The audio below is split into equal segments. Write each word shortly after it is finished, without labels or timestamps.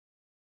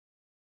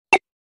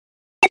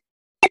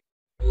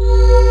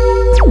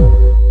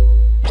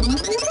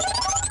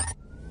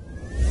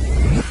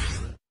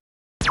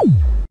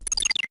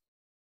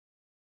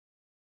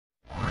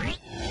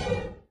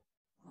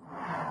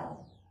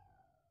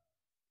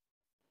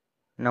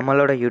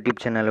நம்மளோட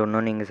YouTube channel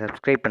இன்னும் நீங்கள்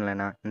சப்ஸ்கிரைப்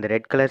பண்ணலைன்னா இந்த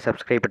ரெட் கலர்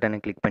சப்ஸ்கிரைப் பட்டனை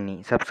கிளிக் பண்ணி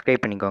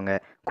சப்ஸ்கிரைப் பண்ணிக்கோங்க.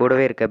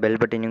 கூடவே இருக்க பெல்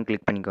பட்டனையும்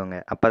கிளிக் பண்ணிக்கோங்க.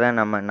 அப்போ தான்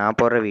நான்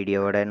போடுற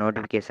வீடியோவோட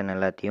நோட்டிஃபிகேஷன்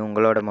எல்லாத்தையும்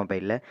உங்களோட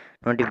மொபைலில்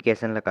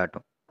நோட்டிஃபிகேஷனில்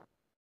காட்டும்.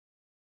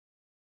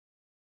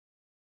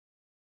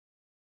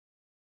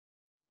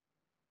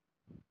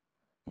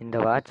 இந்த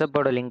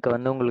வாட்ஸ்அப்போட லிங்க்கை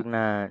வந்து உங்களுக்கு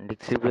நான்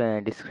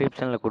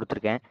டிஸ்கிரிப்ஷனில்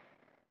கொடுத்துருக்கேன்.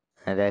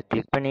 அதை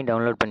கிளிக் பண்ணி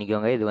டவுன்லோட்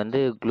பண்ணிக்கோங்க. இது வந்து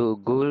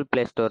கூகுள்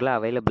ப்ளே ஸ்டோரில்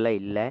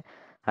அவைலபிளாக இல்லை.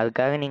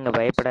 அதுக்காக நீங்கள்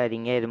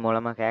பயப்படாதீங்க இது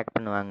மூலமாக ஹேக்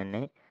பண்ணுவாங்கன்னு.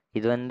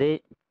 இது வந்து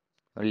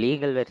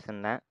லீகல் வெர்ஷன்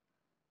தான்.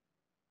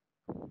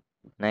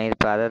 நான்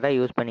இப்போ அதை தான்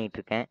யூஸ்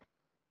பண்ணிகிட்ருக்கேன்.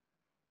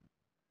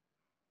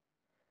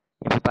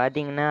 இப்போ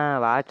பார்த்தீங்கன்னா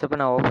வாட்ஸ்அப்பை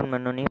நான் ஓப்பன்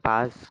பண்ணோன்னே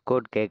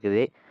பாஸ்கோட்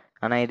கேட்குது.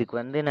 ஆனால் இதுக்கு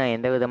வந்து நான்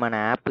எந்த விதமான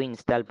ஆப்பும்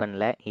இன்ஸ்டால்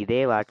பண்ணல.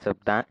 இதே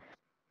வாட்ஸ்அப் தான்.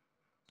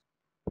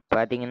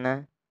 பார்த்தீங்கன்னா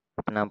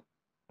இப்போ நான்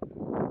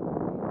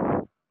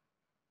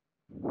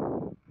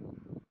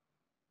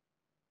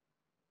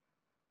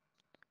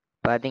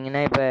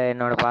பார்த்தீங்கன்னா இப்போ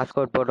என்னோடய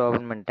பாஸ்கோட் போட்டு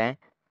ஓப்பன் பண்ணிட்டேன்.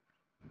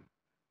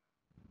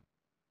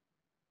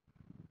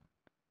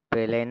 இப்போ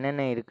இதில்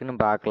என்னென்ன இருக்குன்னு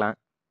பார்க்கலாம்.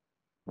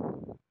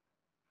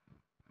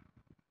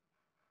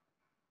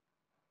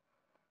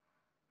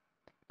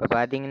 இப்போ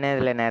பார்த்தீங்கன்னா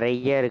இதில்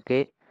நிறைய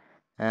இருக்குது.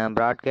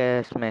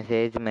 Broadcast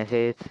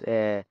message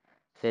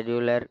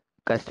scheduler,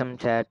 custom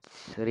சாட்ஸ்,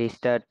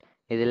 restart.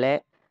 இதில்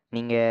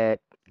நீங்கள்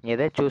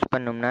எதை சூஸ்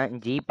பண்ணணும்னா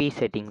ஜிபி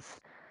செட்டிங்ஸ்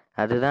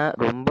அதுதான்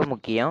ரொம்ப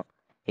முக்கியம்.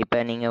 இப்போ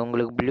நீங்கள்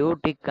உங்களுக்கு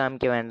ப்ளூடிக்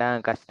காமிக்க வேண்டாம்,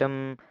 கஸ்டம்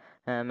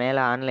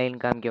மேலே ஆன்லைன்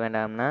காமிக்க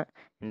வேண்டாம்னா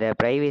இந்த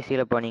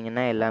ப்ரைவேசியில்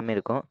போனீங்கன்னா எல்லாமே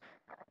இருக்கும்.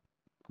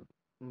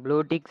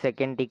 ப்ளூடிக்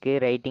செகண்ட் டிக்கு,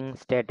 writing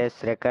status,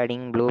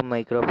 recording, blue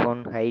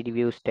microphone, height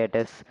view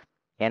status,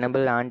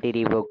 enable anti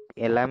revoke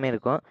எல்லாமே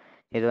இருக்கும்.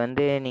 இது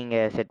வந்து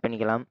நீங்கள் செட்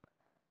பண்ணிக்கலாம்.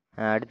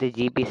 அடுத்து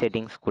ஜிபி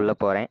செட்டிங்ஸ்குள்ளே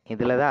போகிறேன்.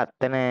 இதில் தான்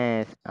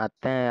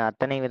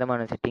அத்தனை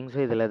விதமான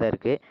செட்டிங்ஸும் இதில் தான்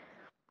இருக்குது.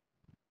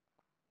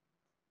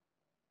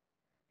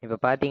 இப்போ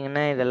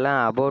பார்த்தீங்கன்னா இதெல்லாம்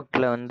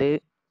அபவுட்டில் வந்து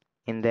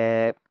இந்த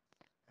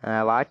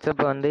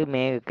வாட்ஸ்அப்பை வந்து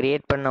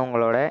க்ரியேட்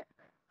பண்ணவங்களோட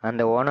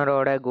அந்த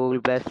ஓனரோட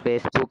Google plus,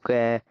 Facebook,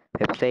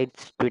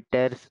 websites,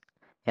 Twitters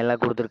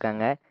எல்லாம்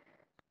கொடுத்துருக்காங்க.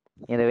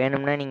 இதை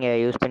வேணும்னா நீங்கள்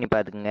யூஸ் பண்ணி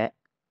பார்த்துக்குங்க.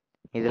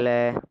 இதில்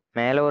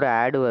மேலே ஒரு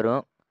ஆடு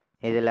வரும்.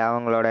 இதில்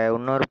அவங்களோட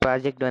இன்னொரு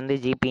ப்ராஜெக்ட் வந்து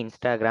ஜிபி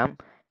இன்ஸ்டாகிராம்,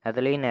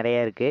 அதுலேயும்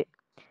நிறையா இருக்குது.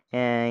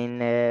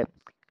 இந்த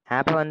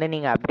ஆப்பை வந்து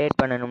நீங்கள் அப்டேட்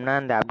பண்ணணும்னா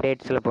அந்த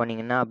அப்டேட்ஸில்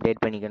போனீங்கன்னா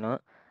அப்டேட் பண்ணிக்கணும்.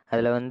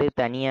 அதில் வந்து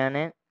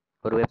தனியான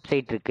ஒரு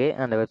வெப்சைட் இருக்குது.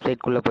 அந்த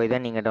வெப்சைட்குள்ளே போய்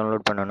தான் நீங்கள்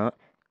டவுன்லோட் பண்ணணும்.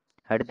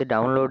 அடுத்து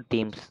டவுன்லோட்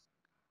தீம்ஸ்,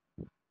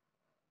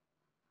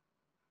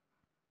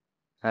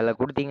 அதில்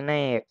கொடுத்தீங்கன்னா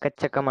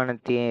எக்கச்சக்கமான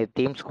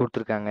தீம்ஸ்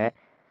கொடுத்துருக்காங்க.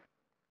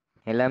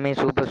 எல்லாமே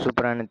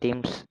சூப்பரான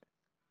தீம்ஸ்.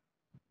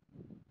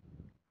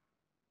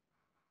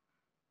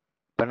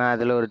 இப்போ நான்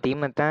அதில் ஒரு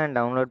தீமை தான்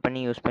டவுன்லோட்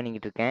பண்ணி யூஸ்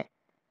பண்ணிக்கிட்டு இருக்கேன்.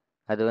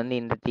 அது வந்து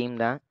இந்த தீம்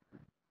தான்.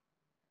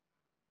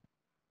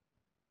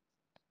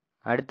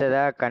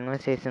 அடுத்ததாக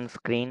கன்வர்சேஷன்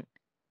ஸ்க்ரீன்.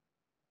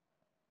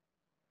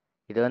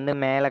 இது வந்து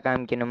மேலே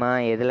காமிக்கணுமா,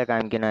 எதில்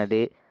காமிக்கணும் அது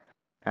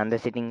அந்த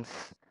settings.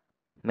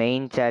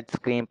 Main chat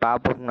screen,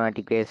 pop-up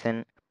notification,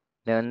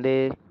 இதில் வந்து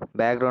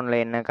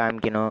பேக்ரவுண்டில் என்ன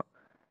காமிக்கணும்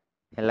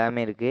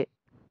எல்லாமே இருக்குது.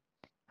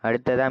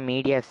 அடுத்ததாக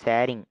மீடியா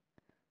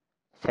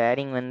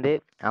ஷேரிங் வந்து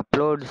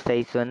அப்லோட்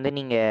சைஸ் வந்து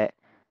நீங்கள்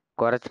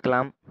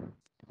குறைச்சிக்கலாம்,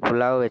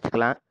 ஃபுல்லாகவும்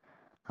வச்சுக்கலாம்.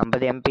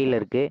 50 MBயில்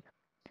இருக்குது.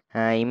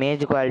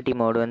 இமேஜ் குவாலிட்டி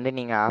மோடு வந்து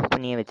நீங்கள் ஆஃப்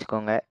பண்ணியே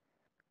வச்சுக்கோங்க.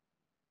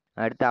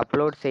 அடுத்து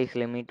அப்லோட் சைஸ்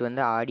லிமிட்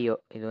வந்து ஆடியோ.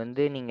 இது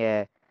வந்து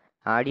நீங்கள்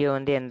ஆடியோ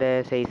வந்து எந்த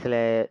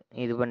சைஸில்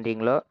இது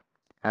பண்ணுறீங்களோ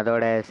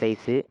அதோட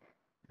சைஸு.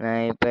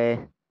 நான் இப்போ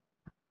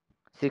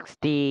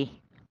 60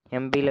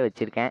 MBயில்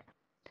வச்சுருக்கேன்.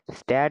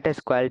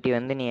 ஸ்டேட்டஸ் குவாலிட்டி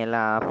வந்து நீ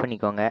எல்லாம் ஆஃப்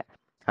பண்ணிக்கோங்க.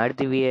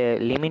 அடுத்து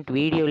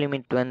வீடியோ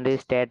லிமிட் வந்து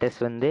ஸ்டேட்டஸ்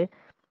வந்து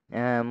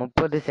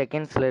 30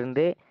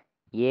 செகண்ட்ஸ்லேருந்து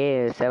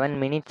 7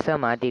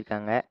 மினிட்ஸாக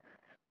மாற்றிருக்காங்க.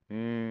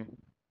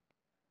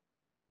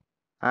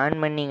 ஆன்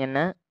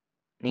பண்ணிங்கன்னா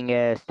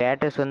நீங்கள்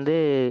ஸ்டேட்டஸ் வந்து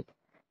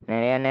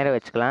நிறையா நேரம்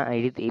வச்சுக்கலாம்.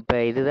 இப்போ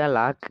இதுதான்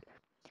லாக்.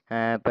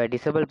 இப்போ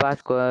டிசபிள்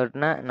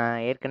பாஸ்வேர்ட்னா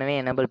நான் ஏற்கனவே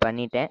எனபிள்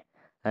பண்ணிட்டேன்,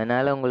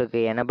 அதனால் உங்களுக்கு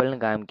எனபிள்னு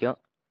காமிக்கும்.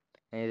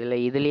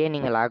 இதுலேயே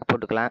நீங்கள் லாக்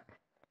போட்டுக்கலாம்.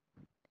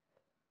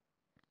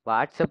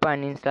 வாட்ஸ்அப்பை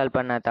அன்இன்ஸ்டால்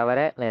பண்ணால் தவிர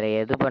வேறு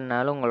எது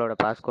பண்ணாலும் உங்களோட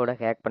பாஸ்வேர்டை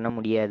ஹேக் பண்ண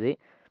முடியாது.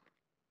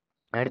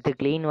 அடுத்து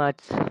க்ளீன்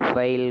வாட்ச்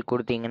ஃபைல்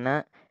கொடுத்தீங்கன்னா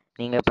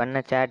நீங்கள்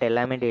பண்ண சேட்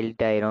எல்லாமே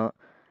டெலிட் ஆயிரும்.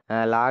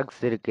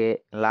 லாக்ஸ் இருக்குது.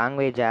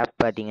 லாங்குவேஜ் ஆப்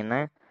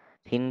பார்த்தீங்கன்னா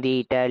ஹிந்தி,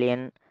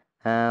 இட்டாலியன்,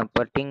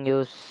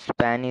 பொர்ட்டுகீஸ்,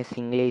 ஸ்பானிஷ்,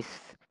 இங்கிலீஷ்.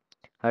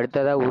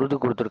 அடுத்ததாக உருது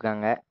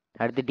கொடுத்துருக்காங்க.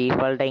 அடுத்து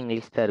டிஃபால்ட்டாக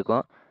இங்கிலீஷ் தான்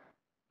இருக்கும்.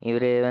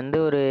 இவர் வந்து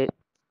ஒரு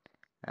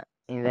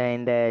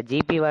இந்த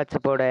ஜிபி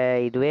வாட்ஸ்அப்போட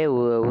இதுவே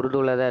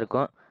உருதுவில் தான்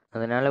இருக்கும்,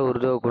 அதனால்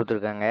உருதுவை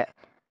கொடுத்துருக்காங்க.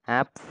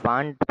 ஆப்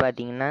ஃபாண்ட்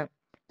பார்த்தீங்கன்னா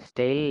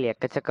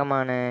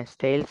எக்கச்சக்கமான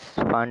ஸ்டைல்ஸ்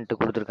ஃபாண்ட்டு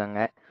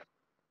கொடுத்துருக்காங்க.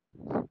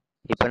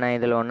 இப்போ நான்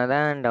இதில் ஒன்று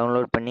தான்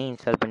டவுன்லோட் பண்ணி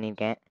இன்ஸ்டால்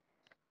பண்ணியிருக்கேன்.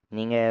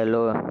 நீங்கள்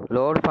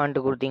லோடு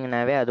ஃபாண்ட்டு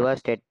கொடுத்தீங்கன்னாவே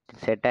அதுவாக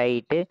செட்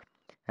ஆகிட்டு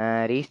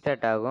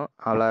ரீஸ்டார்ட் ஆகும்,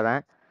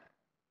 அவ்வளோதான்.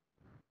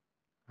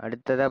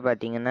 அடுத்ததாக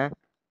பார்த்தீங்கன்னா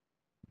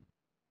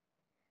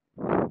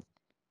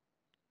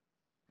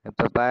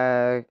இப்போ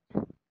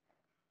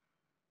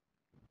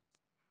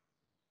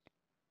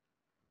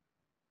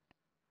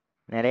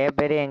நிறைய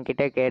பேர்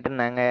என்கிட்ட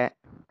கேட்டிருந்தாங்க,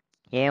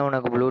 ஏன்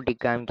உனக்கு ப்ளூ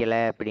டிக் காமிக்கல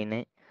அப்படின்னு.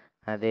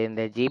 அது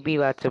இந்த ஜிபி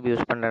வாட்ஸ்அப்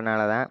யூஸ்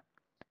பண்ணுறதுனால தான்.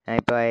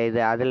 இப்போ இது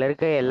அதில்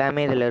இருக்க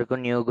எல்லாமே இதில்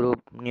இருக்கும். New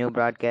group, new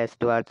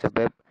broadcast,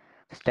 WhatsApp,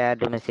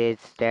 start message,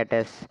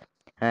 status,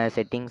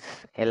 settings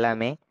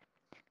எல்லாமே.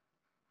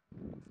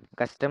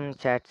 கஸ்டம்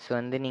சேட்ஸ்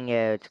வந்து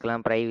நீங்கள்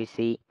வச்சுக்கலாம்,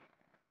 ப்ரைவசி.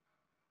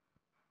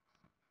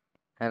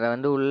 அதை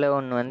வந்து உள்ளே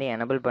ஒன்று வந்து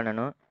எனபிள்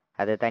பண்ணணும்.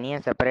 அதை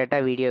தனியாக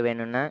செப்பரேட்டாக வீடியோ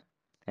வேணும்னா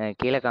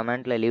கீழே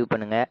கமெண்ட்டில் லீவ்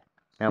பண்ணுங்கள்,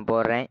 நான்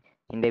போடுறேன்.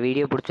 இந்த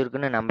வீடியோ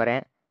பிடிச்சிருக்குன்னு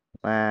நம்புகிறேன்.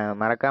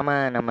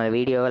 மறக்காமல் நம்ம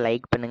வீடியோவை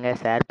லைக் பண்ணுங்கள்,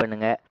 ஷேர்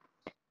பண்ணுங்கள்.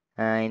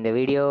 இந்த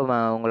வீடியோ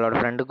உங்களோட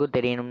ஃப்ரெண்டுக்கும்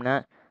தெரியணும்னா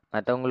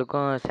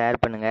மற்றவங்களுக்கும்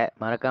ஷேர் பண்ணுங்கள்.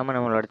 மறக்காமல்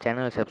நம்மளோட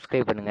சேனலை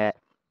சப்ஸ்கிரைப் பண்ணுங்கள்.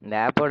 இந்த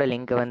ஆப்போட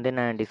லிங்க்கை வந்து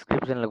நான்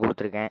டிஸ்கிரிப்ஷனில்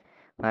கொடுத்துருக்கேன்.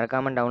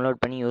 மறக்காமல்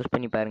டவுன்லோட் பண்ணி யூஸ்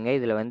பண்ணி பாருங்கள்.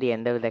 இதில் வந்து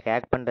எந்த வித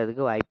ஹேக்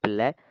பண்ணுறதுக்கு வாய்ப்பு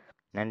இல்லை.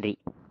 நன்றி.